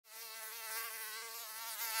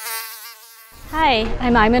Hi,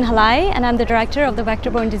 I'm Aiman Halai and I'm the Director of the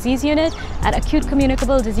Vector-Borne Disease Unit at Acute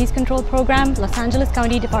Communicable Disease Control Program, Los Angeles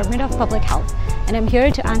County Department of Public Health, and I'm here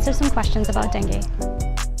to answer some questions about dengue.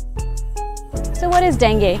 So what is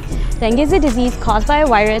dengue? Dengue is a disease caused by a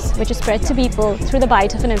virus which is spread to people through the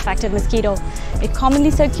bite of an infected mosquito. It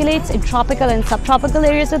commonly circulates in tropical and subtropical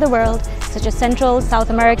areas of the world, such as Central, South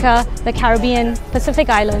America, the Caribbean, Pacific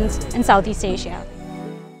Islands, and Southeast Asia.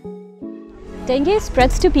 Dengue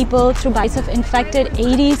spreads to people through bites of infected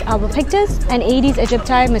Aedes albopictus and Aedes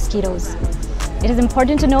aegypti mosquitoes. It is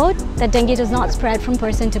important to note that dengue does not spread from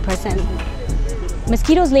person to person.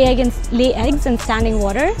 Mosquitoes lay eggs in standing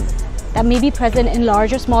water that may be present in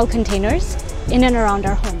large or small containers in and around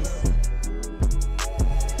our homes.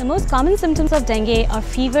 The most common symptoms of dengue are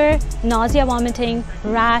fever, nausea, vomiting,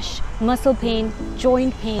 rash, muscle pain,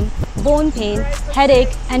 joint pain, bone pain,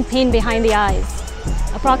 headache, and pain behind the eyes.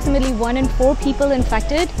 Approximately 1 in 4 people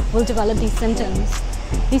infected will develop these symptoms.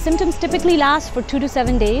 These symptoms typically last for 2 to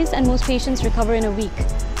 7 days and most patients recover in a week.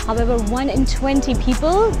 However, 1 in 20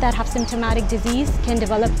 people that have symptomatic disease can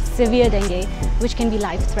develop severe dengue, which can be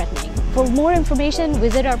life-threatening. For more information,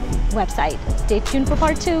 visit our website. Stay tuned for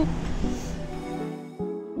part 2.